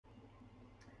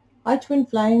Hi Twin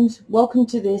Flames, welcome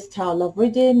to this Tower Love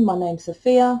reading. My name's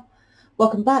Sophia.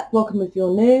 Welcome back, welcome if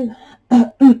you're new.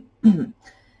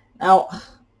 Now,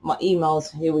 my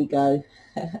emails, here we go.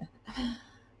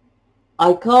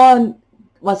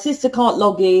 My sister can't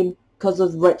log in because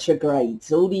of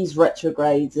retrogrades, all these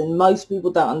retrogrades, and most people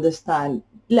don't understand,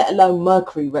 let alone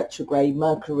Mercury retrograde.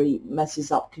 Mercury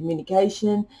messes up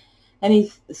communication.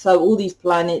 So all these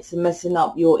planets are messing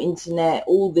up your internet,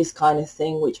 all this kind of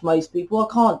thing, which most people,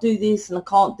 I can't do this and I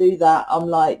can't do that. I'm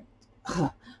like,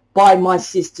 buy my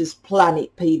sister's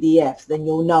planet PDF, then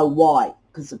you'll know why.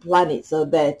 Because the planets are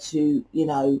there to,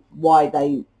 why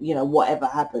they, whatever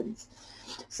happens.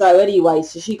 So anyway,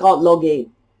 so she can't log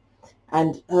in.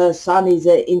 And her son is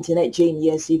an internet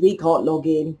genius. If he can't log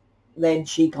in, then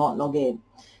she can't log in.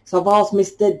 So I've asked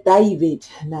Mr. David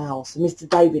now. So Mr.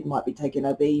 David might be taking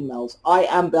over emails. I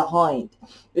am behind.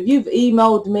 If you've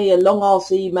emailed me a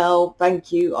long-ass email,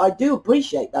 thank you. I do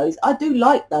appreciate those. I do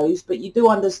like those, but you do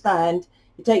understand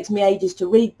it takes me ages to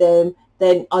read them.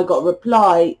 Then I got a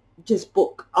reply, just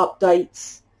book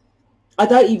updates. I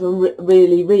don't even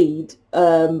really read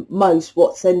most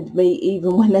what send me,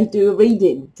 even when they do a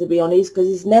reading, to be honest, because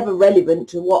it's never relevant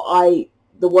to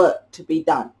the work to be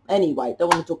done. Anyway,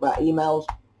 don't want to talk about emails.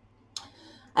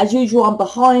 As usual, I'm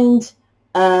behind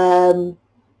on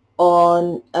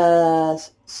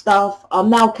stuff. I'm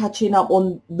now catching up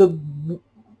on the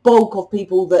bulk of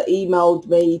people that emailed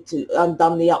me to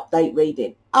done the update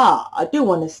reading. I do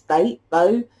want to state,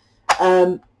 though,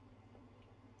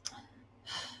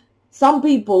 some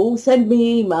people send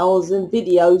me emails and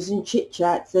videos and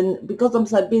chit-chats, and because I'm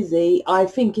so busy, I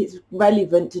think it's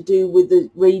relevant to do with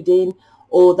the reading,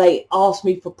 or they ask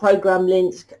me for program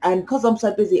links, and because I'm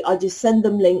so busy, I just send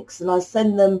them links, and I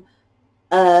send them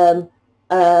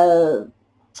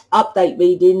update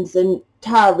readings and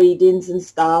tarot readings and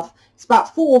stuff. It's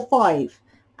about 4 or 5,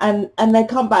 and they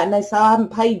come back and they say, I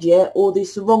haven't paid yet, or this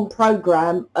is the wrong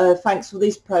program, thanks for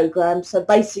this program. So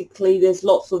basically there's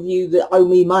lots of you that owe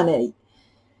me money.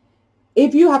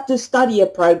 If you have to study a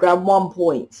program 1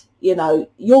 point, you're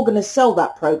going to sell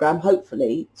that program,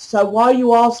 hopefully. So why are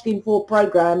you asking for a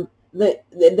program that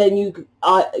then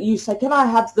you say, can I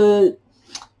have the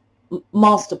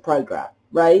master program,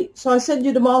 right? So I send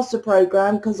you the master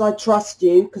program because I trust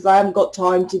you, because I haven't got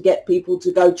time to get people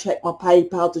to go check my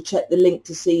PayPal to check the link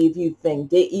to see if you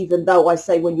thinged it, even though I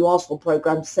say when you ask for a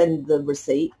program, send the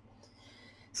receipt.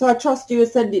 So I trust you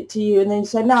and send it to you, and then you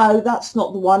say, no, that's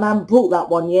not the one. I haven't brought that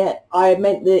one yet. I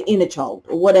meant the inner child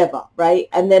or whatever, right?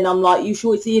 And then I'm like, you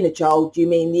sure it's the inner child? Do you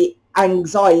mean the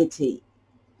anxiety?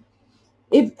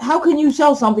 How can you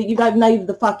sell something you don't know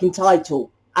the fucking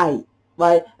title? A,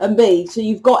 right? And B, so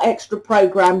you've got extra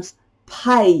programs,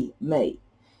 pay me.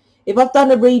 If I've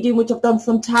done a reading, which I've done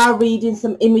some tarot readings,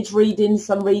 some image readings,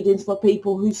 some readings for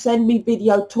people who send me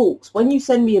video talks. When you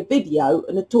send me a video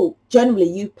and a talk, generally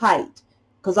you've paid.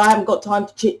 Because I haven't got time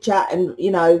to chit-chat and,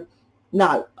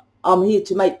 no, I'm here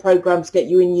to make programs, get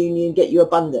you in union, get you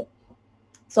abundant.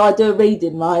 So I do a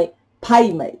reading, right?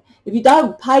 Pay me. If you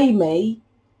don't pay me,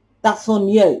 that's on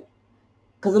you.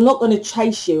 Because I'm not going to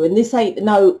chase you. And this ain't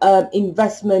no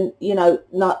investment,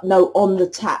 no on the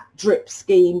tap drip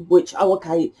scheme, which,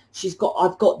 okay,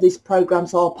 I've got this program,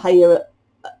 so I'll pay her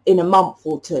in a month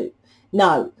or 2.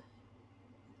 No.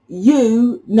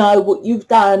 You know what you've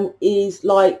done is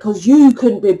like, because you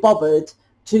couldn't be bothered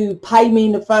to pay me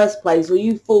in the first place, or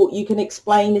you thought you can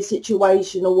explain the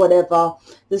situation or whatever.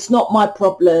 That's not my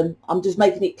problem. I'm just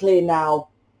making it clear now.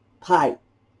 Pay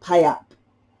up.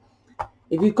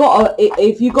 If you've got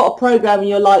a program and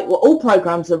you're like, well, all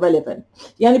programs are relevant.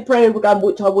 The only program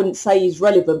which I wouldn't say is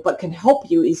relevant but can help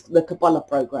you is the Kabbalah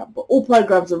program. But all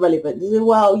programs are relevant. They say,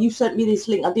 well, you sent me this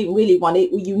link. I didn't really want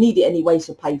it. Well, you need it anyway,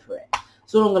 so pay for it.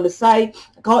 So all I'm going to say,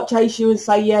 I can't chase you and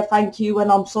say, yeah, thank you, and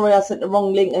I'm sorry I sent the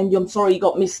wrong link, and I'm sorry you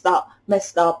got messed up.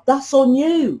 That's on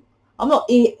you. I'm not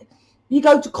here. You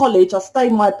go to college, I stay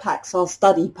in my packs, I'll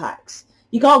study packs.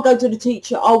 You can't go to the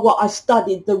teacher, I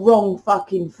studied the wrong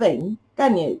fucking thing,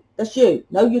 can you? That's you.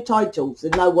 Know your titles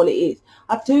and know what it is.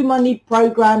 I have too many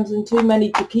programs and too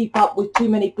many to keep up with, too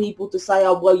many people to say,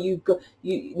 oh, well, you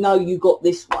got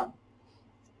this one.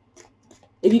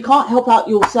 If you can't help out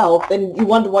yourself, then you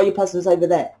wonder why your person's over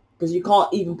there. Because you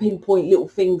can't even pinpoint little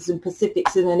things and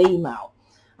specifics in an email.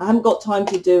 I haven't got time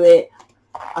to do it.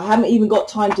 I haven't even got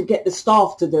time to get the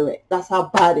staff to do it. That's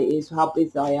how bad it is, how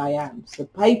busy I am. So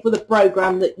pay for the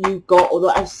program that you've got, or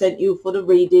that I've sent you for the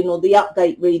reading, or the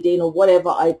update reading, or whatever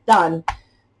I've done.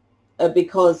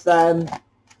 Because,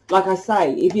 like I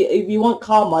say, if you want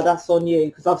karma, that's on you.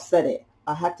 Because I've said it.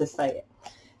 I had to say it.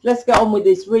 Let's get on with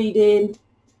this reading.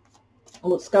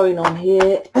 What's going on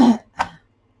here?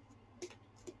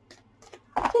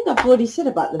 I've already said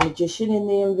about the Magician in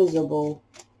the Invisible.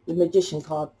 The Magician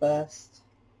card first.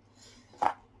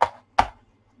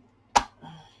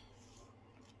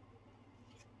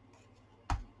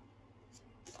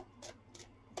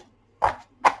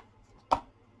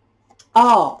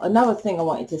 Ah, another thing I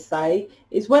wanted to say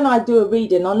is when I do a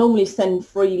reading, I normally send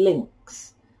 3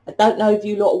 links. I don't know if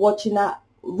you lot are watching that.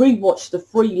 Rewatch the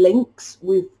 3 links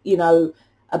with, you know,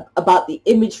 about the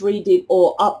image reading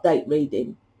or update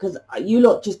reading. Because you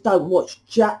lot just don't watch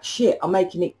jack shit. I'm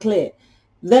making it clear.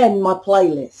 Then my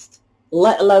playlist,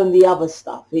 let alone the other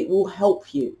stuff. It will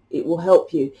help you. It will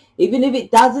help you. Even if it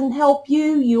doesn't help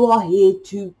you, you are here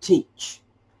to teach.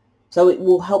 So it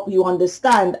will help you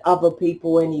understand other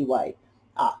people anyway.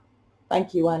 Ah,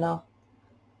 thank you, Anna.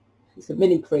 It's a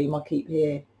mini cream I keep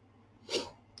here.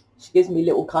 She gives me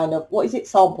little kind of, what is it,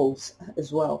 samples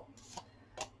as well.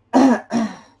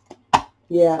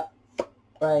 Yeah,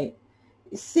 right.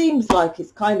 It seems like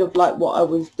it's kind of like what I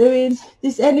was doing.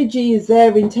 This energy is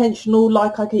there, intentional,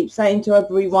 like I keep saying to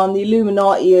everyone. The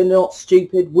Illuminati are not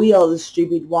stupid. We are the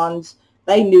stupid ones.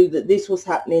 They knew that this was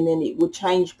happening and it would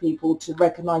change people to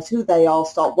recognize who they are,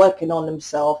 start working on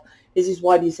themselves. This is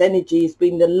why this energy has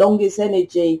been the longest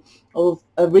energy of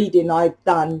a reading I've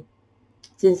done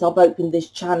since I've opened this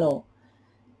channel.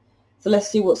 So let's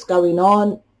see what's going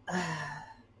on.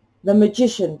 The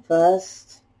Magician first.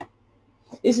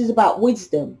 This is about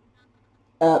wisdom.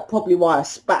 Probably why I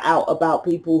spat out about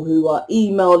people who are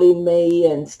emailing me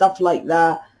and stuff like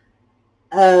that.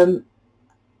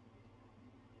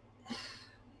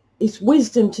 It's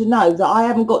wisdom to know that I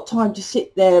haven't got time to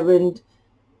sit there and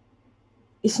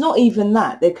it's not even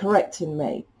that. They're correcting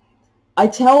me. I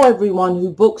tell everyone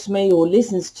who books me or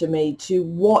listens to me to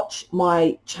watch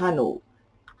my channel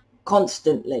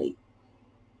constantly.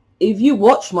 If you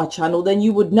watch my channel, then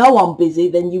you would know I'm busy.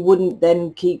 Then you wouldn't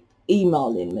then keep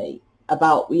emailing me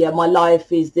about, yeah, my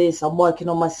life is this. I'm working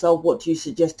on myself. What do you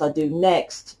suggest I do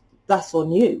next? That's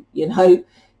on you, you know.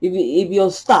 If you're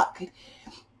stuck.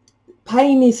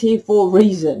 Pain is here for a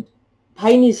reason.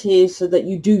 Pain is here so that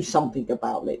you do something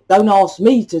about it. Don't ask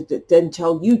me to then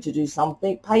tell you to do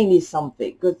something. Pain is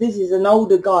something. Because this is an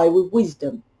older guy with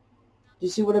wisdom. Do you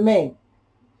see what I mean?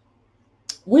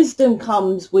 Wisdom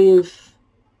comes with,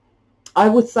 I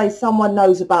would say someone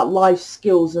knows about life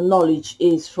skills and knowledge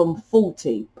is from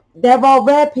 40. There are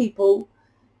rare people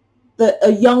that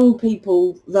are young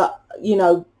people that, you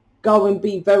know, go and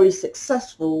be very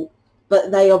successful, but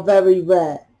they are very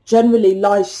rare. Generally,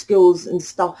 life skills and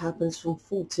stuff happens from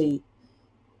 40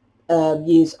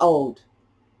 years old.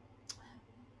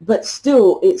 But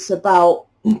still, it's about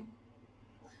the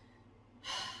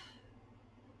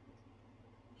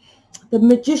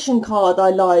Magician card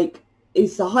I like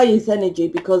is the highest energy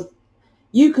because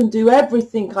you can do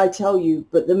everything I tell you,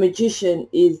 but the Magician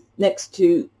is next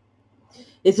to,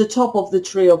 is the top of the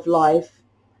tree of life,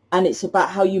 and it's about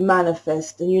how you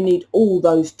manifest, and you need all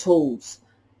those tools.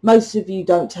 Most of you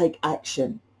don't take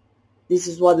action. This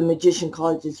is why the Magician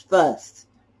card is first.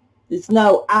 There's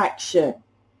no action.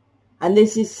 And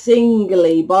this is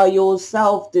singly by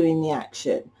yourself doing the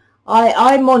action.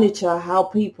 I monitor how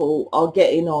people are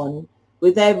getting on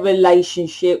with their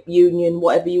relationship, union,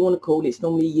 whatever you want to call it. It's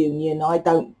normally union. I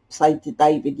don't say to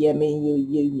David, yeah, me and you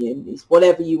are union. It's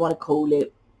whatever you want to call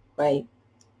it, right?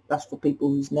 That's for people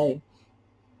who's new.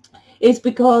 It's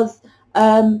because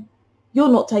you're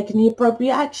not taking the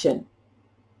appropriate action.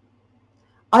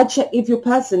 I check if your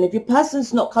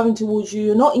person's not coming towards you,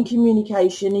 you're not in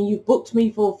communication, and you've booked me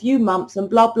for a few months and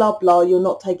blah, blah, blah, you're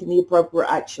not taking the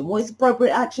appropriate action. What is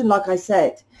appropriate action? Like I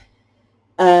said,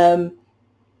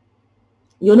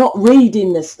 you're not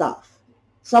reading the stuff.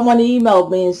 Someone emailed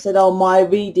me and said, oh, my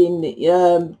reading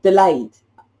delayed.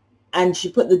 And she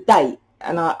put the date.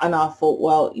 And I thought,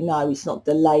 well, no, it's not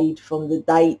delayed from the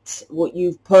date, what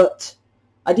you've put.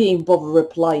 I didn't even bother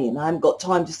replying. I haven't got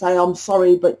time to say, I'm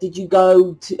sorry, but did you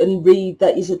go and read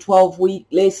that is a 12-week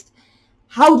list?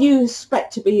 How do you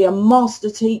expect to be a master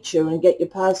teacher and get your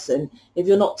person if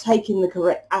you're not taking the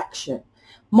correct action?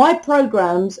 My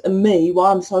programs and me, why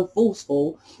I'm so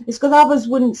forceful, is because others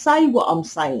wouldn't say what I'm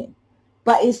saying.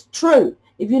 But it's true.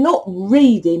 If you're not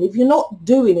reading, if you're not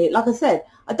doing it, like I said,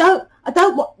 I don't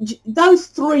want those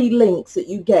 3 links that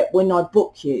you get when I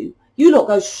book you. You lot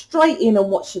go straight in and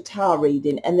watch the tarot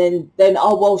reading, and then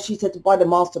oh, well, she said to buy the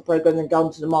master program and go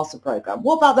into the master program.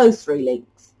 What about those 3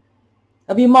 links?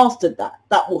 Have you mastered that?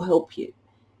 That will help you.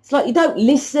 It's like you don't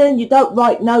listen, you don't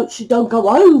write notes, you don't go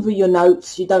over your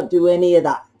notes, you don't do any of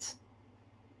that.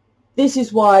 This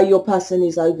is why your person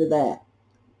is over there.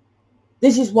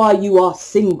 This is why you are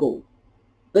single.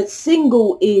 But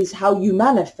single is how you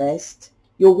manifest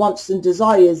your wants and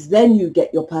desires, then you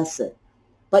get your person.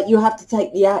 But you have to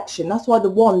take the action. That's why the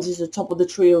wands is the top of the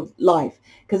tree of life,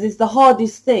 because it's the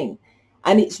hardest thing.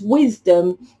 And it's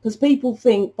wisdom, because people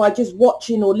think by just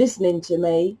watching or listening to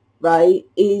me, right,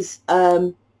 is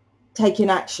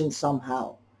taking action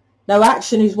somehow. No,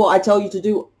 action is what I tell you to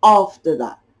do after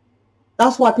that.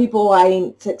 That's why people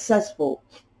ain't successful.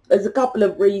 There's a couple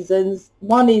of reasons.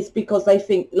 One is because they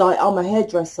think, like, I'm a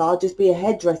hairdresser, I'll just be a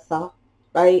hairdresser,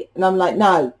 right? And I'm like,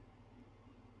 no.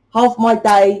 Half my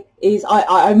day is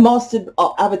I mastered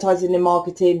advertising and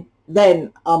marketing.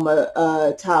 Then I'm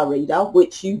a tarot reader,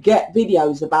 which you get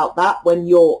videos about that when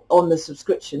you're on the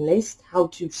subscription list, how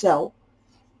to sell.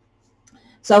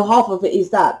 So half of it is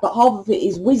that, but half of it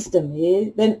is wisdom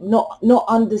here, then not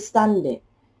understanding.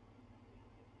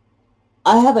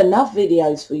 I have enough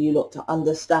videos for you lot to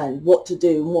understand what to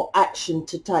do and what action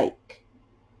to take.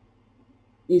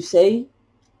 You see?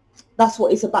 That's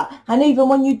what it's about. And even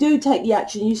when you do take the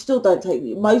action, you still don't take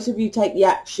the, most of you take the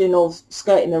action of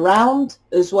skirting around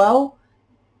as well.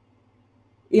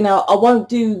 You know, I won't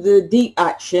do the deep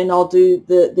action, I'll do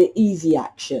the easy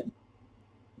action.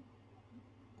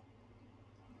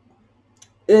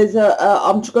 There's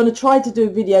I'm going to try to do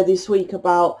a video this week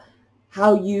about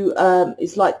how you,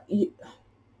 it's like,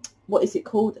 what is it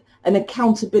called? An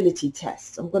accountability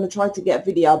test. I'm going to try to get a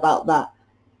video about that.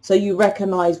 So you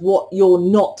recognize what you're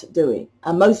not doing.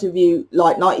 And most of you,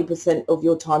 like 90% of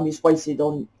your time is wasted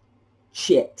on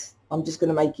shit. I'm just going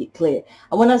to make it clear.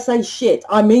 And when I say shit,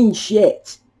 I mean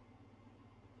shit.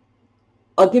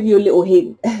 I'll give you a little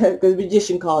hint, because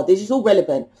magician card, this is all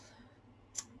relevant.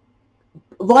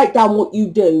 Write down what you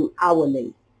do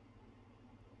hourly.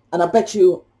 And I bet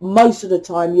you most of the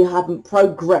time you haven't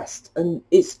progressed, and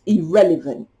it's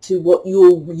irrelevant to what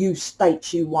you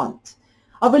state you want.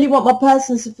 I really want my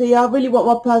person, Sophia. I really want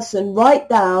my person. Write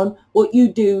down what you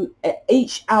do at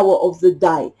each hour of the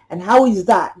day. And how is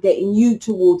that getting you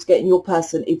towards getting your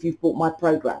person if you've bought my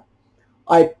program?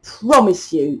 I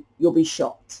promise you, you'll be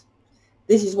shocked.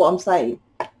 This is what I'm saying.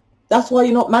 That's why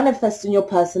you're not manifesting your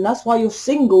person. That's why you're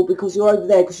single, because you're over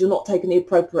there, because you're not taking the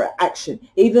appropriate action.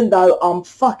 Even though I'm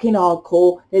fucking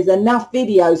hardcore, there's enough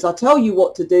videos. I tell you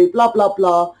what to do, blah, blah,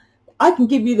 blah. I can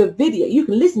give you the video. You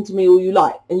can listen to me all you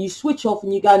like, and you switch off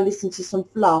and you go and listen to some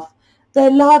fluff. They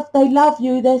love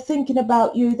you. They're thinking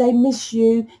about you. They miss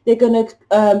you. They're going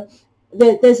to,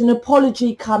 there's an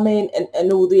apology coming,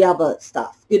 and all the other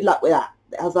stuff. Good luck with that.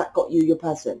 How's that got you, your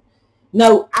person?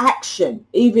 No action.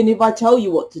 Even if I tell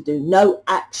you what to do, no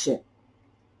action.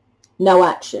 No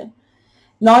action.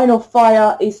 9 of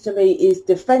fire is, to me, is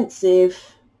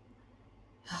defensive.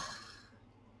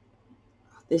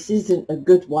 This isn't a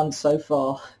good one so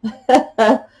far.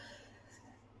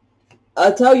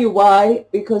 I'll tell you why.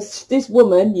 Because this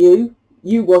woman, you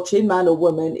watching, man or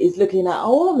woman, is looking at,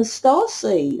 oh, I'm a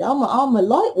starseed. I'm a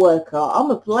light worker.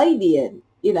 I'm a Palladian,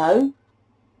 you know.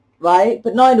 Right?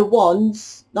 But 9 of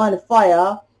wands, 9 of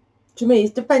fire, to me,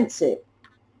 is defensive.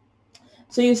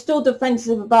 So you're still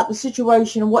defensive about the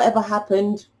situation and whatever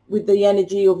happened with the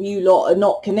energy of you lot are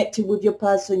not connected with your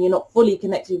person. You're not fully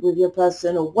connected with your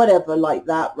person or whatever like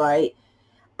that, right?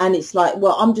 And it's like,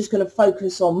 well, I'm just going to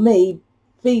focus on me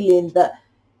feeling that,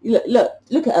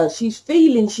 look at her. She's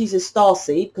feeling she's a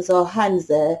starseed because her hand's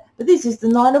there. But this is the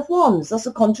 9 of wands. That's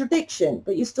a contradiction.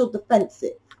 But you're still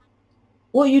defensive.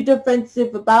 What are you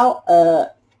defensive about?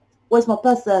 Where's my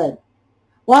person?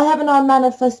 Why haven't I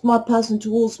manifested my person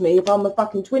towards me if I'm a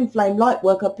fucking twin flame light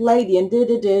worker, Palladian,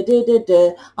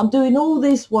 I'm doing all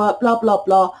this work, blah, blah,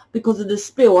 blah, because of the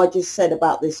spiel I just said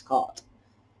about this card.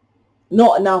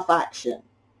 Not enough action.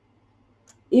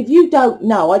 If you don't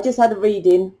know, I just had a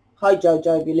reading. Hi,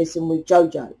 Jojo, if you listen with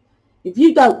Jojo. If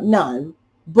you don't know,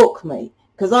 book me.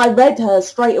 Because I read her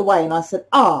straight away and I said,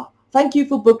 thank you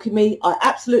for booking me. I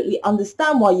absolutely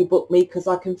understand why you booked me, because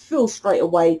I can feel straight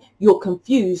away you're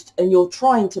confused and you're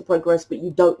trying to progress, but you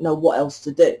don't know what else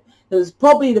to do. It was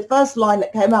probably the first line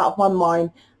that came out of my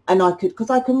mind, and because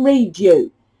I can read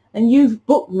you. And you've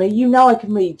booked me, you know I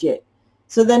can read you.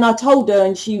 So then I told her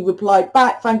and she replied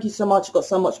back, thank you so much. I've got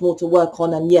so much more to work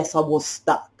on. And yes, I was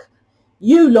stuck.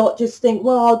 You lot just think,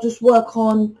 well, I'll just work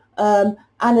on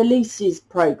Annalise's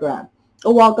program.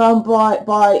 Or I'll go and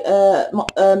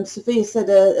buy Sophia said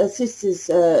her sister's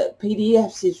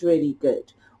PDFs is really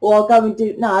good. Or I'll go and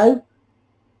do, no,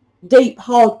 deep,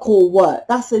 hardcore work.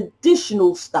 That's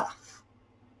additional stuff.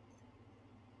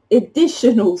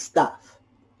 Additional stuff.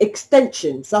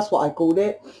 Extensions, that's what I called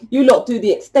it. You lot do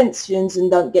the extensions and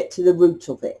don't get to the root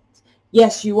of it.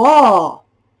 Yes, you are.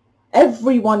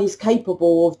 Everyone is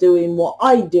capable of doing what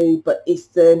I do, but it's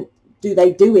the, do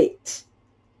they do it?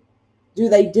 Do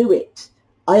they do it?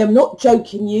 I am not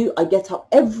joking you. I get up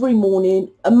every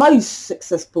morning, and most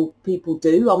successful people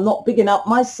do. I'm not bigging up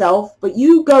myself, but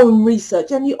you go and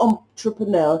research any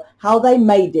entrepreneur, how they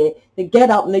made it. They get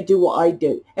up and they do what I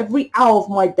do. Every hour of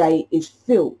my day is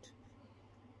filled.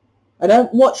 I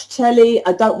don't watch telly.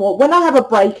 I don't want, when I have a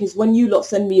break is when you lot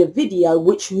send me a video,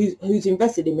 which who's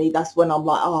invested in me. That's when I'm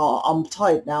like, oh, I'm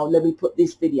tired now. Let me put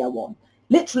this video on.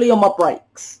 Literally on my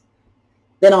breaks.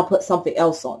 Then I'll put something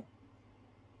else on.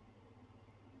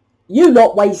 You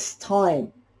lot waste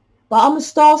time. But I'm a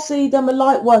starseed. I'm a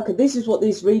light worker. This is what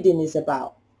this reading is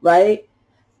about, right?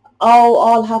 Oh,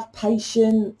 I'll have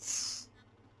patience.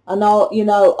 And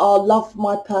I'll love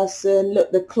my person.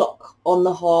 Look, the clock on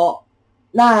the heart.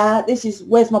 Nah, this is,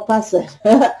 where's my person?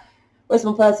 Where's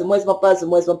my person? Where's my person?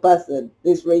 Where's my person?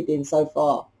 This reading so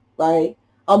far, right?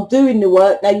 I'm doing the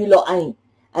work. Now you lot ain't.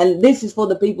 And this is for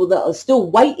the people that are still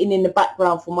waiting in the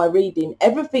background for my reading.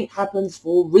 Everything happens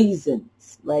for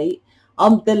reasons, right?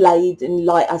 I'm delayed. And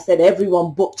like I said,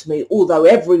 everyone booked me, although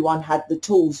everyone had the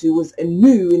tools who was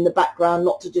new in the background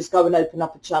not to just go and open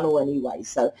up a channel anyway.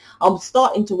 So I'm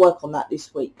starting to work on that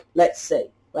this week. Let's see,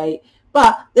 right?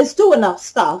 But there's still enough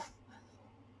stuff.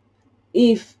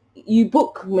 If you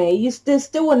book me, there's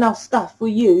still enough stuff for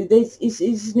you. It's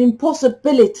an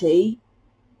impossibility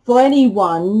for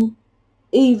anyone,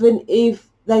 even if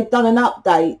they've done an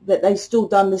update, that they've still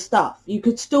done the stuff. You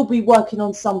could still be working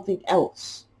on something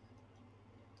else.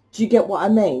 Do you get what I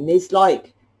mean? It's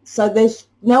like, so there's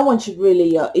no one should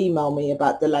really email me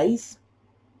about delays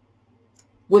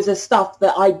with the stuff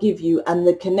that I give you and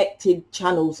the connected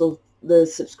channels of the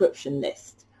subscription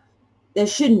list. There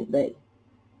shouldn't be.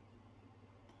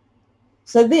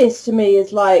 So this to me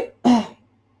is like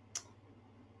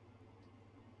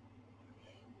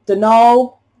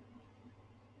denial,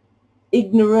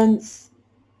 ignorance,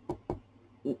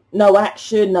 no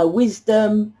action, no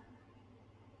wisdom.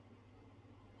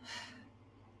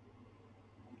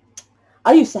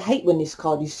 I used to hate when this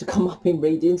card used to come up in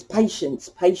readings. Patience,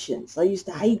 patience. I used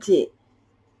to hate it.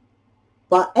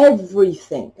 But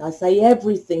everything, I say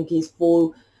everything is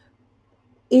for,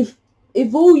 if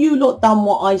all you lot done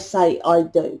what I say I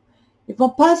do. If my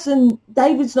person,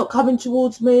 David's not coming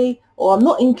towards me, or I'm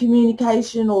not in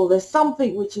communication, or there's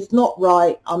something which is not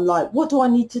right, I'm like, what do I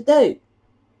need to do?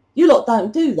 You lot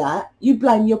don't do that. You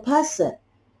blame your person.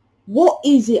 What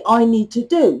is it I need to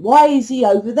do? Why is he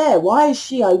over there? Why is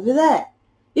she over there?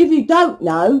 If you don't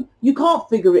know, you can't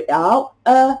figure it out,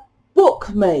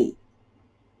 book me.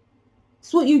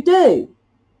 That's what you do.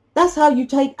 That's how you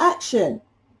take action.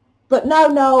 But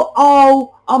no,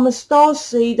 oh, I'm a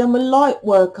starseed, I'm a light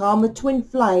worker, I'm a twin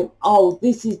flame. Oh,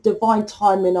 this is divine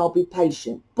timing, I'll be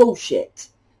patient. Bullshit.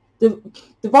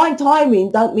 Divine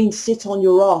timing don't mean sit on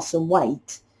your ass and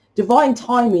wait. Divine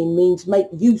timing means make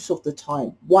use of the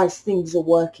time whilst things are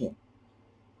working.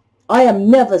 I am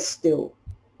never still.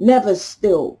 Never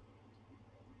still.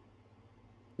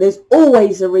 There's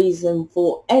always a reason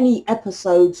for any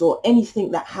episodes or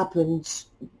anything that happens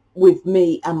with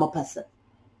me and my person.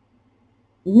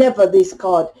 Never this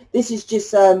card. This is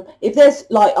just, if there's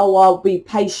like, oh, I'll be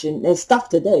patient, there's stuff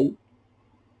to do.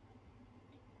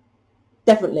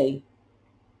 Definitely.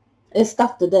 There's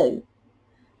stuff to do.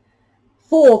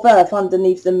 Four of Earth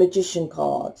underneath the Magician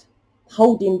card.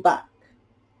 Holding back.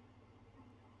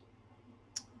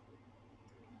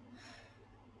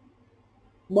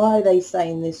 Why are they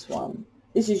saying this one?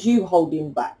 This is you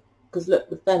holding back. Because look,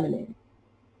 the feminine.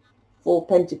 Four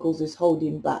Pentacles is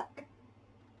holding back.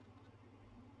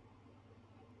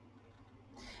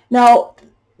 Now,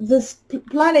 the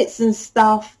planets and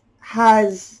stuff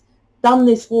has done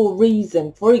this for a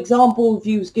reason. For example, if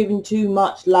you was giving too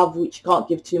much love, which you can't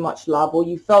give too much love, or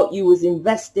you felt you was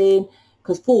investing,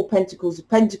 because Four Pentacles are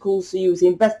Pentacles, so you was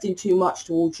investing too much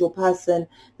towards your person.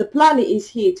 The planet is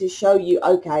here to show you,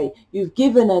 okay, you've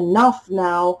given enough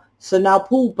now, so now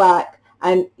pull back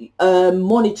and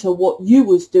monitor what you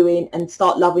was doing and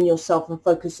start loving yourself and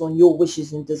focus on your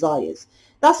wishes and desires.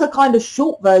 That's a kind of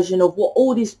short version of what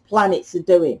all these planets are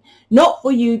doing. Not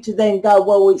for you to then go,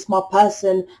 well, it's my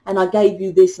person and I gave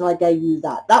you this and I gave you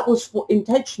that. That was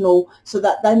intentional, so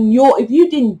that then if you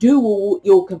didn't do what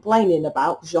you're complaining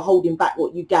about because you're holding back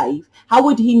what you gave, how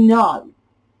would he know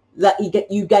that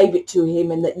you gave it to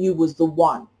him and that you was the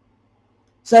one?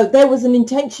 So there was an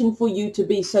intention for you to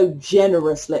be so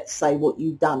generous, let's say, what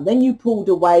you've done. Then you pulled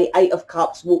away, Eight of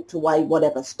Cups, walked away,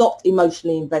 whatever, stopped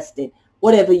emotionally investing.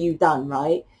 Whatever you've done,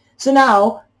 right? So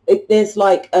now if there's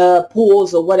like a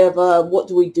pause or whatever, what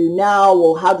do we do now,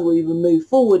 or how do we move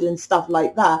forward and stuff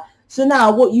like that. So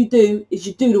now what you do is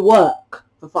you do the work,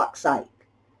 for fuck's sake.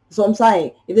 That's what I'm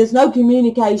saying. If there's no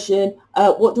communication,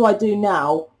 what do I do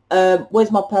now?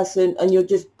 where's my person, and you're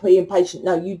just being patient.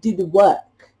 No, you do the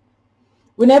work.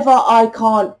 Whenever I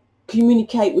can't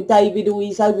communicate with David, or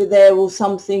he's over there or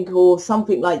something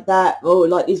like that, or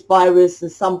like this virus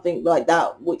and something like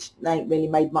that, which ain't really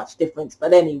made much difference,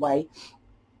 but anyway,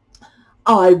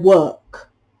 I work.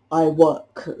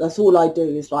 That's all I do.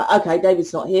 Is like, okay,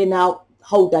 David's not here now,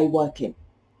 whole day working.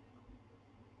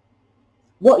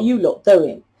 What are you lot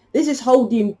doing? This is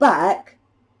holding back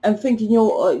and thinking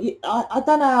I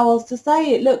don't know how else to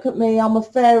say it. Look at me, I'm a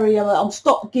fairy, I'm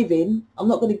stopped giving. I'm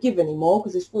not going to give anymore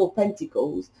because it's 4 of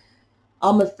Pentacles.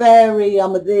 I'm a fairy,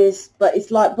 I'm a this, but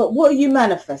it's like, but what are you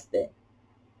manifesting?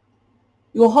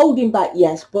 You're holding back,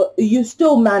 yes, but are you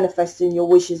still manifesting your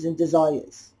wishes and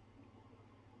desires?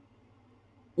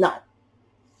 No.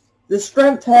 The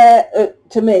strength here,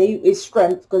 to me, is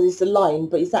strength because it's a lion,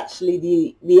 but it's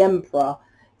actually the Emperor.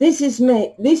 This is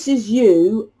me. This is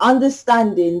you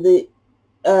understanding that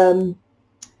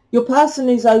your person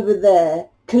is over there,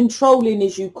 controlling,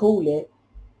 as you call it,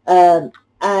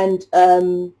 and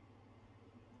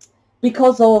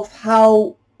because of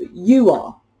how you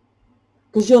are,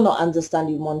 because you're not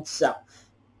understanding oneself.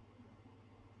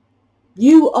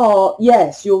 You are,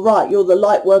 yes, you're right, you're the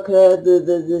light worker,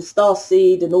 the star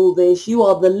seed and all this. You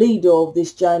are the leader of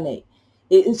this journey.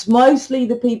 It's mostly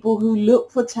the people who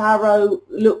look for tarot,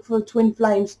 look for twin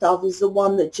flame stuff, is the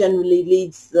one that generally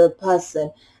leads the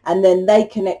person, and then they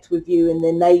connect with you, and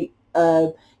then they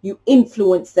you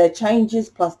influence their changes,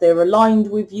 plus they're aligned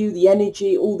with you, the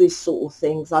energy, all these sort of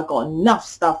things. I got enough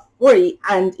stuff free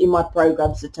and in my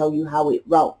programs to tell you how it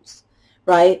rolls,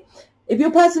 right? If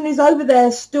your person is over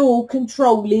there still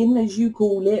controlling, as you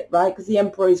call it, right, because the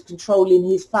Emperor is controlling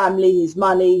his family, his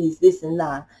money, his this and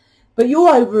that, but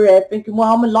you're over here thinking,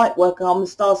 well, I'm a light worker, I'm a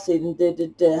star seed,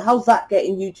 and how's that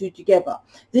getting you two together?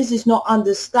 This is not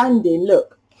understanding.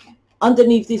 Look,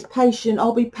 underneath this patient,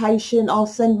 I'll be patient, I'll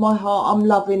send my heart, I'm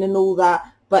loving and all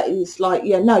that, but it's like,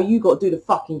 yeah, no, you got to do the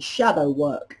fucking shadow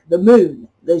work, the moon,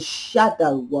 the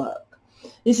shadow work.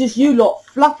 This is you lot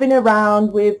fluffing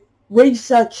around with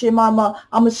researching, I'm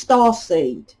a star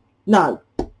seed. No,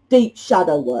 deep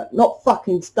shadow work, not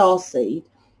fucking star seed.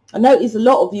 I notice a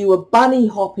lot of you are bunny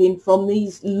hopping from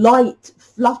these light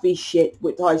fluffy shit,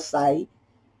 which I say,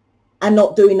 and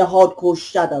not doing the hardcore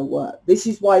shadow work. This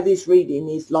is why this reading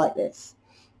is like this,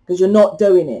 because you're not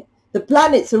doing it. The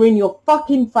planets are in your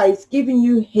fucking face, giving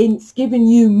you hints, giving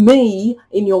you me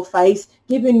in your face,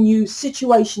 giving you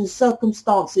situations,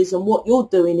 circumstances, and what you're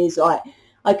doing is like,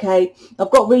 okay,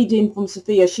 I've got reading from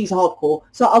Sophia, she's hardcore,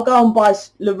 so I'll go and buy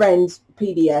Loren's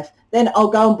PDF, then I'll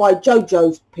go and buy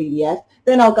Jojo's PDF,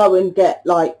 then I'll go and get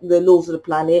like the Laws of the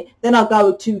Planet, then I'll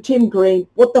go to Tim Green.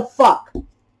 What the fuck?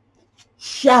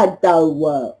 Shadow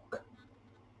work.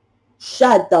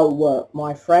 Shadow work,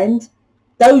 my friend.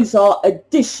 Those are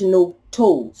additional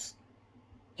tools.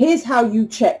 Here's how you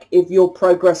check if you're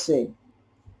progressing.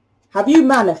 Have you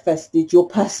manifested your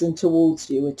person towards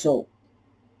you at all?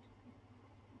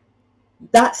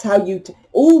 That's how you...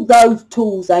 all those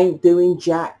tools ain't doing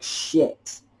jack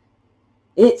shit.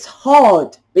 It's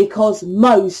hard because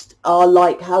most are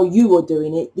like how you are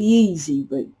doing it, the easy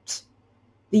route.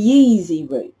 The easy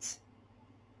route.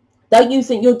 Don't you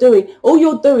think you're doing... all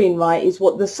you're doing, right, is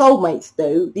what the soulmates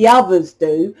do, the others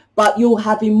do, but you're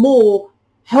having more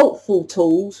helpful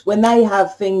tools when they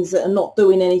have things that are not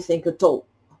doing anything at all.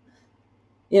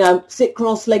 You know, sit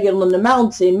cross-legged on the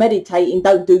mountain, meditating,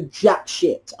 don't do jack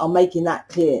shit. I'm making that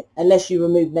clear, unless you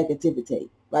remove negativity,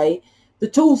 right? The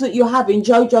tools that you're having,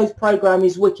 Jojo's program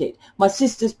is wicked. My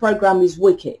sister's program is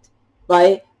wicked,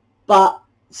 right? But,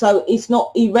 so it's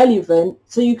not irrelevant.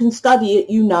 So you can study it,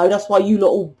 you know. That's why you lot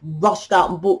all rushed out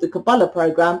and bought the Kabbalah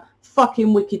program.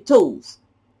 Fucking wicked tools.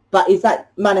 But is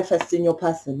that manifesting your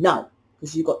person? No,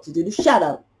 because you've got to do the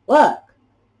shadow work,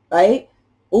 right?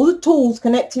 All the tools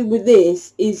connected with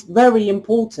this is very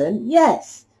important,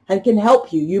 yes, and can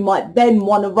help you. You might then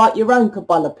want to write your own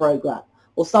Kabbalah program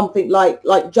or something like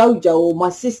Jojo or my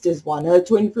sister's one, her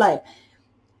twin flame.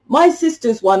 My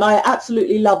sister's one, I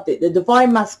absolutely loved it. The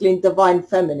Divine Masculine, Divine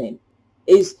Feminine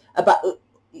is about,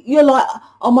 you're like,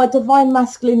 oh, my Divine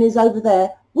Masculine is over there.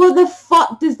 What the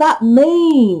fuck does that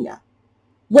mean?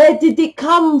 Where did it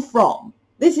come from?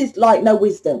 This is like no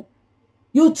wisdom.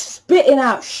 You're spitting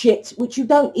out shit which you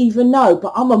don't even know,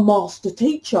 but I'm a master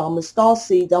teacher, I'm a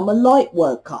starseed, I'm a light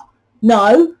worker.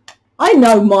 No, I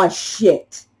know my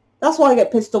shit. That's why I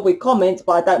get pissed off with comments,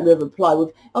 but I don't really reply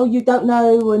with, oh, you don't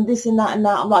know, and this and that and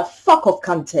that. I'm like, fuck off,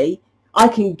 cunty. I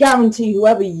can guarantee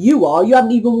whoever you are, you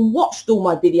haven't even watched all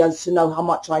my videos to know how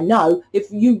much I know.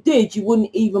 If you did, you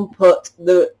wouldn't even put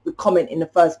the comment in the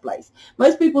first place.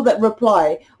 Most people that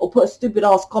reply or put a stupid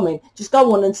ass comment just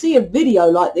go on and see a video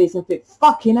like this and think,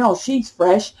 fucking hell, she's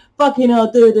fresh, fucking hell,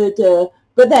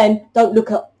 but then don't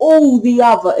look at all the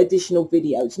other additional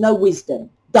videos. No wisdom.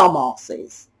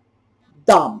 Dumbasses.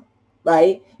 Dumb,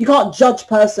 right? You can't judge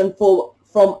person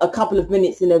from a couple of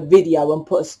minutes in a video and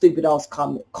put a stupid ass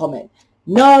comment.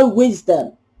 No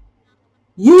wisdom.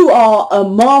 You are a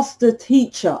master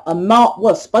teacher,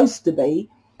 well, supposed to be,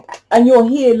 and you're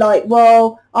here like,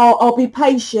 well, I'll be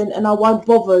patient and I won't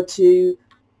bother to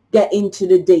get into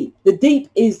the deep. The deep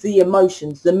is the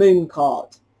emotions, the moon card.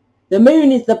 The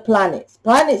moon is the planets.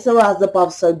 Planets are as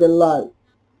above, so below,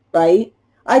 right?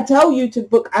 I tell you to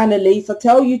book Annalise. I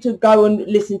tell you to go and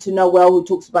listen to Noelle, who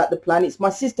talks about the planets. My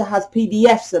sister has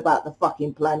PDFs about the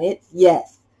fucking planets.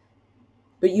 Yes.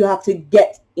 But you have to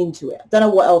get into it. I don't know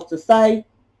what else to say.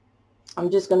 I'm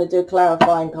just going to do a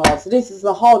clarifying card. So this is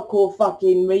a hardcore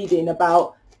fucking reading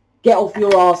about get off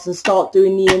your ass and start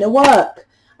doing the inner work.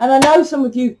 And I know some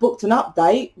of you booked an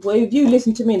update. Well, if you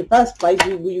listened to me in the first place,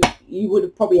 you would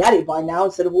have probably had it by now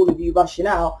instead of all of you rushing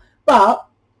out. But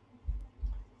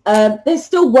there's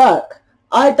still work.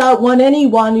 I don't want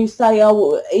anyone who say,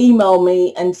 oh, email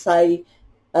me and say,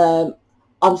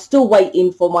 I'm still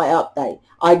waiting for my update.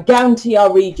 I guarantee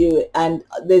I'll read you. And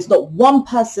there's not one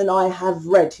person I have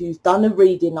read who's done a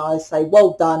reading. I say,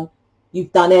 well done.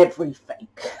 You've done everything.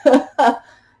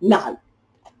 No.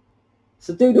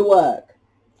 So do the work.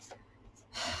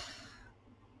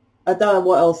 I don't know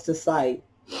what else to say.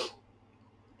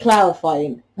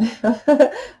 Clarifying.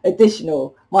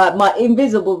 Additional. My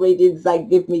invisible readings, they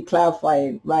give me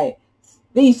clarifying. Right.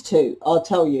 These two, I'll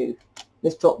tell you.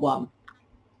 Let's drop one.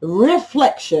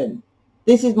 Reflection.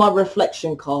 This is my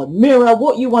reflection card. Mirror,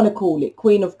 what you want to call it.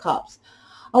 Queen of Cups.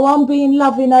 Oh, I'm being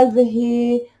loving over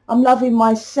here. I'm loving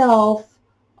myself.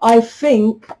 I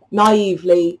think,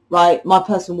 naively, right, my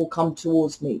person will come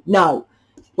towards me. No.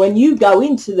 When you go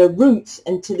into the roots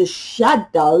and to the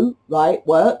shadow, right,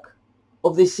 work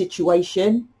of this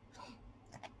situation,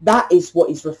 that is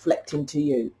what is reflecting to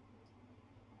you.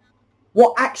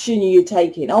 What action are you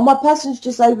taking? Oh, my person's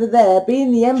just over there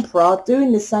being the emperor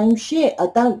doing the same shit. I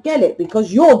don't get it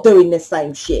because you're doing the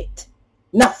same shit.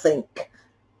 Nothing.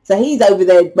 So he's over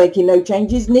there making no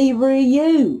changes. Neither are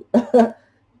you.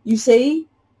 You see?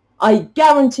 I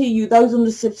guarantee you those on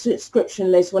the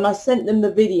subscription list, when I sent them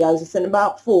the videos, I sent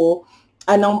about 4,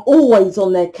 and I'm always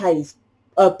on their case,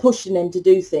 pushing them to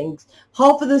do things.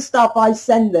 Half of the stuff I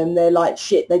send them, they're like,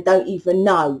 shit, they don't even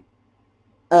know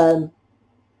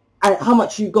and how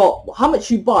much you got, how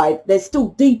much you buy. There's still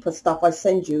deeper stuff I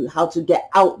send you, how to get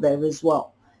out there as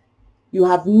well. You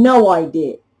have no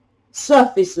idea.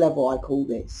 Surface level, I call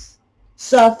this.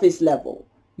 Surface level.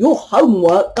 Your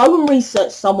homework, go and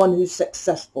research someone who's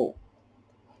successful.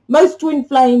 Most twin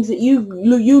flames that you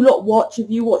lot watch, if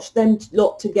you watch them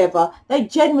lot together, they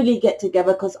generally get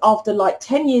together because after like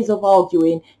 10 years of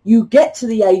arguing, you get to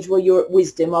the age where you're at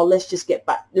wisdom. Oh, let's just get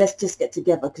back. Let's just get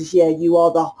together because, yeah, you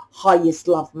are the highest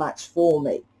love match for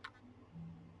me.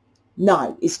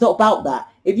 No, it's not about that.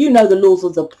 If you know the laws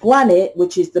of the planet,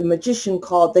 which is the magician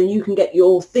card, then you can get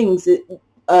your things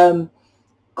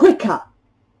quicker.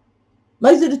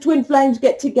 Most of the twin flames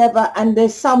get together, and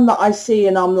there's some that I see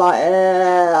and I'm like,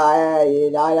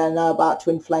 I don't know about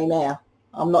twin flame air.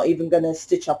 I'm not even going to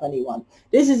stitch up anyone.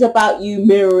 This is about you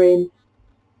mirroring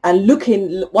and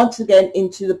looking once again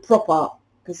into the proper,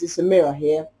 because it's a mirror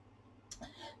here,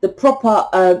 the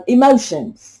proper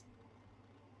emotions.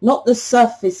 Not the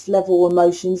surface level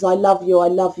emotions. I love you,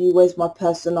 where's my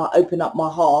person, I open up my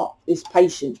heart. This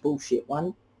patience bullshit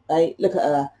one. Right? Look at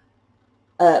her.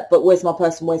 But where's my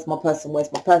person, where's my person,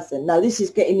 where's my person? No, this is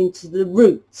getting into the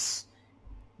roots.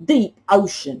 Deep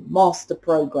ocean master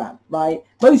program, right?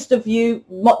 Most of you,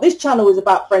 this channel is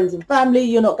about friends and family.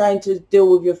 You're not going to deal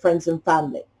with your friends and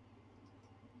family.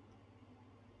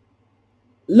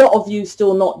 A lot of you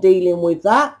still not dealing with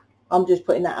that. I'm just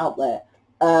putting that out there.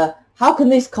 How can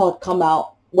this card come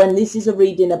out when this is a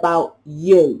reading about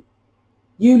you?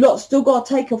 You lot still got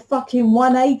to take a fucking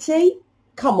 180?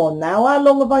 Come on now, how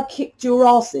long have I kicked your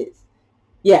asses?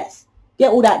 Yes,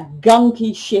 get all that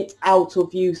gunky shit out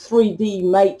of you 3D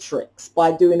matrix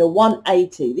by doing a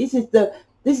 180. This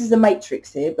is the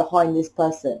matrix here behind this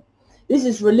person. This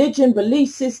is religion, belief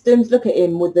systems. Look at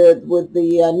him with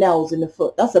the nails in the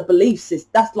foot. That's a belief system.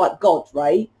 That's like God,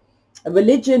 right? A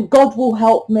religion, God will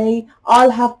help me.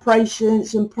 I'll have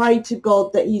patience and pray to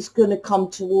God that he's going to come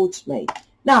towards me.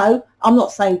 No, I'm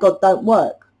not saying God don't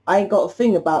work. I ain't got a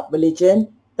thing about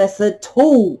religion. That's a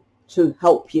tool to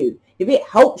help you. If it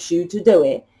helps you to do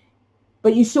it,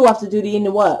 but you still have to do the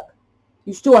inner work.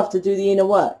 You still have to do the inner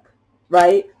work,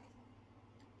 right?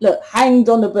 Look, hanged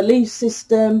on a belief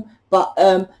system, but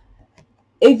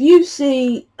if you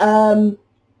see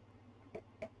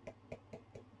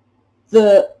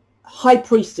the high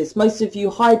priestess, most of you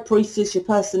high priestess, your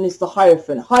person is the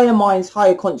Hierophant, higher minds,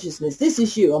 higher consciousness. This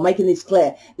is you. I'm making this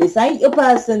clear. This ain't your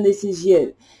person. This is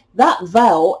you. That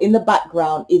veil in the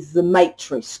background is the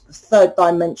matrix, third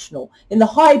dimensional. In the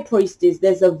high priestess,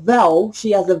 there's a veil.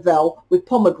 She has a veil with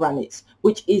pomegranates,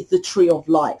 which is the tree of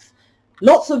life.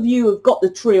 Lots of you have got the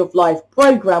tree of life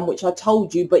program, which I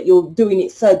told you, but you're doing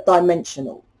it third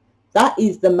dimensional. That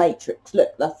is the matrix. Look,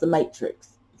 that's the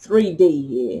matrix. 3D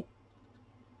here.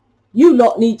 You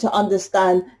lot need to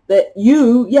understand that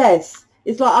you, yes,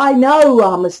 it's like, I know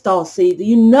I'm a star seeder.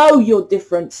 You know you're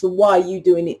different, so why are you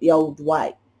doing it the old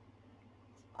way?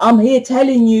 I'm here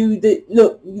telling you that,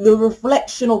 look, the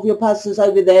reflection of your person's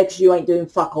over there because you ain't doing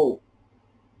fuck all.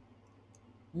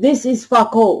 This is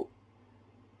fuck all.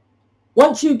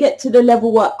 Once you get to the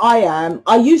level where I am,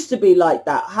 I used to be like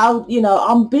that. How, you know,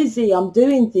 I'm busy, I'm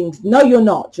doing things. No, you're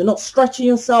not. You're not stretching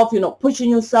yourself. You're not pushing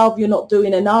yourself. You're not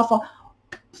doing enough.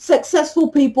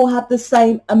 Successful people have the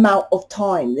same amount of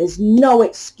time. There's no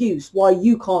excuse why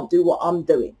you can't do what I'm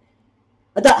doing.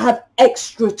 I don't have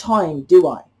extra time, do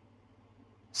I?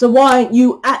 So why aren't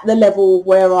you at the level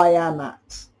where I am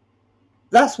at?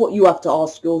 That's what you have to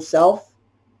ask yourself.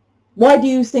 Why do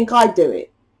you think I do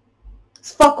it?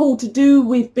 It's fuck all to do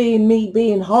with me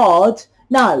being hard.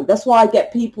 No, that's why I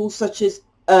get people such as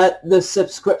the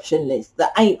subscription list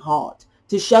that ain't hard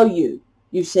to show you.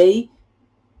 You see?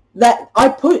 That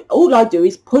all I do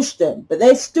is push them, but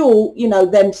they're still, you know,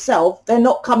 themselves. They're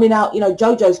not coming out, you know,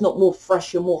 JoJo's not more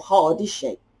fresh and more hard, is she?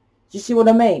 Do you see what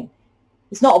I mean?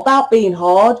 It's not about being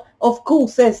hard. Of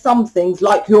course, there's some things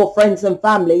like your friends and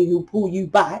family who pull you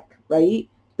back, right,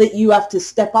 that you have to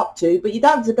step up to, but you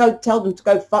don't have to go tell them to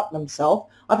go fuck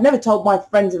themselves. I've never told my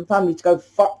friends and family to go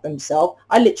fuck themselves.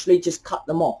 I literally just cut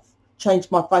them off,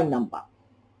 changed my phone number.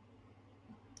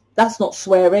 That's not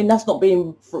swearing. That's not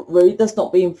being rude. That's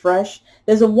not being fresh.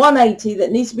 There's a 180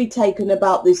 that needs to be taken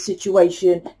about this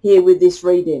situation here with this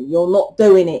reading. You're not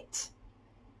doing it.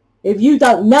 If you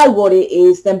don't know what it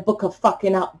is, then book a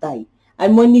fucking update.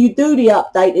 And when you do the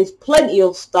update, there's plenty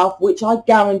of stuff which I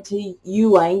guarantee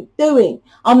you ain't doing.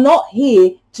 I'm not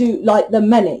here to like the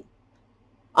many.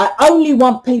 I only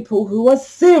want people who are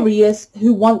serious,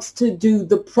 who wants to do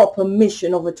the proper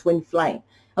mission of a twin flame.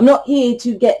 I'm not here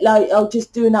to get like, I'll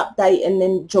just do an update and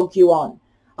then jog you on.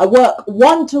 I work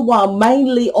one-to-one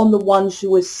mainly on the ones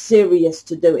who are serious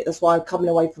to do it. That's why I'm coming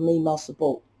away from email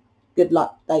support. Good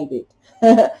luck, David.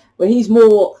 But he's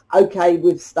more okay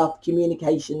with stuff,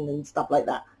 communication and stuff like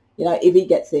that. You know, if he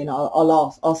gets in, I'll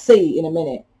ask. I'll see in a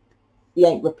minute. He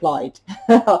ain't replied.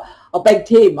 I begged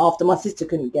him after my sister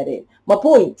couldn't get in. My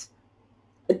point,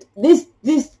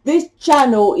 this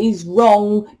channel is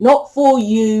wrong, not for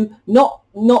you, not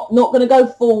going to go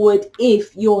forward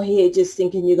if you're here just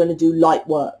thinking you're going to do light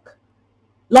work.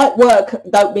 Light work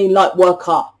don't mean light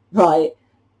worker, right?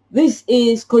 This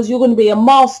is because you're going to be a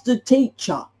master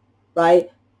teacher, right?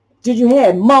 Did you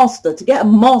hear? Master. To get a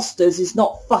master's is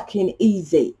not fucking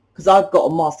easy, because I've got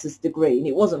a master's degree and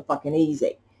it wasn't fucking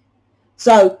easy.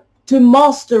 So to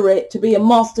master it, to be a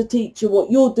master teacher, what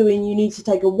you're doing, you need to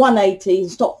take a 180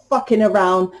 and stop fucking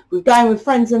around with going with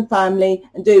friends and family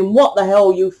and doing what the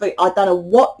hell you think. I don't know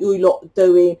what you lot are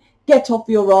doing. Get off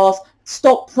your ass.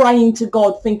 Stop praying to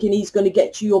God thinking he's going to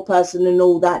get you your person and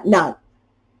all that. No.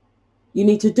 You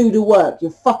need to do the work. You're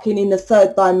fucking in the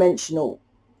third dimensional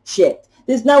shit.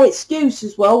 There's no excuse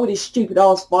as well with this stupid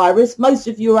ass virus. Most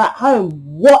of you are at home.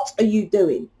 What are you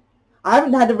doing? I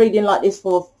haven't had a reading like this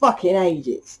for fucking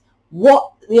ages.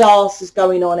 What the arse is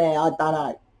going on here? I don't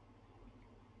know.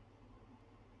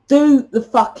 Do the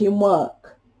fucking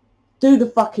work. Do the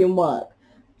fucking work.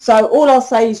 So all I'll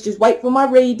say is just wait for my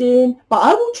reading. But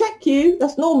I will check you.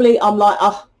 That's normally I'm like,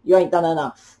 oh, you ain't done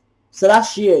enough. So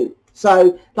that's you.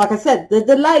 So like I said, the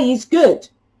delay is good.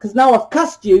 Because now I've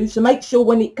cussed you. So make sure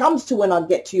when it comes to when I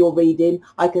get to your reading,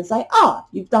 I can say, ah,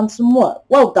 you've done some work.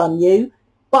 Well done, you.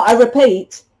 But I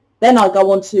repeat, then I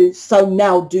go on to, so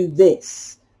now do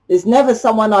this. There's never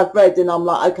someone I've read and I'm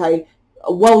like, okay,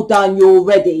 well done, you're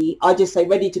ready. I just say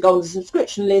ready to go on the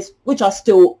subscription list, which I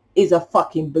still is a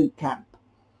fucking boot camp.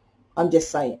 I'm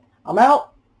just saying. I'm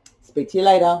out. Speak to you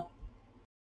later.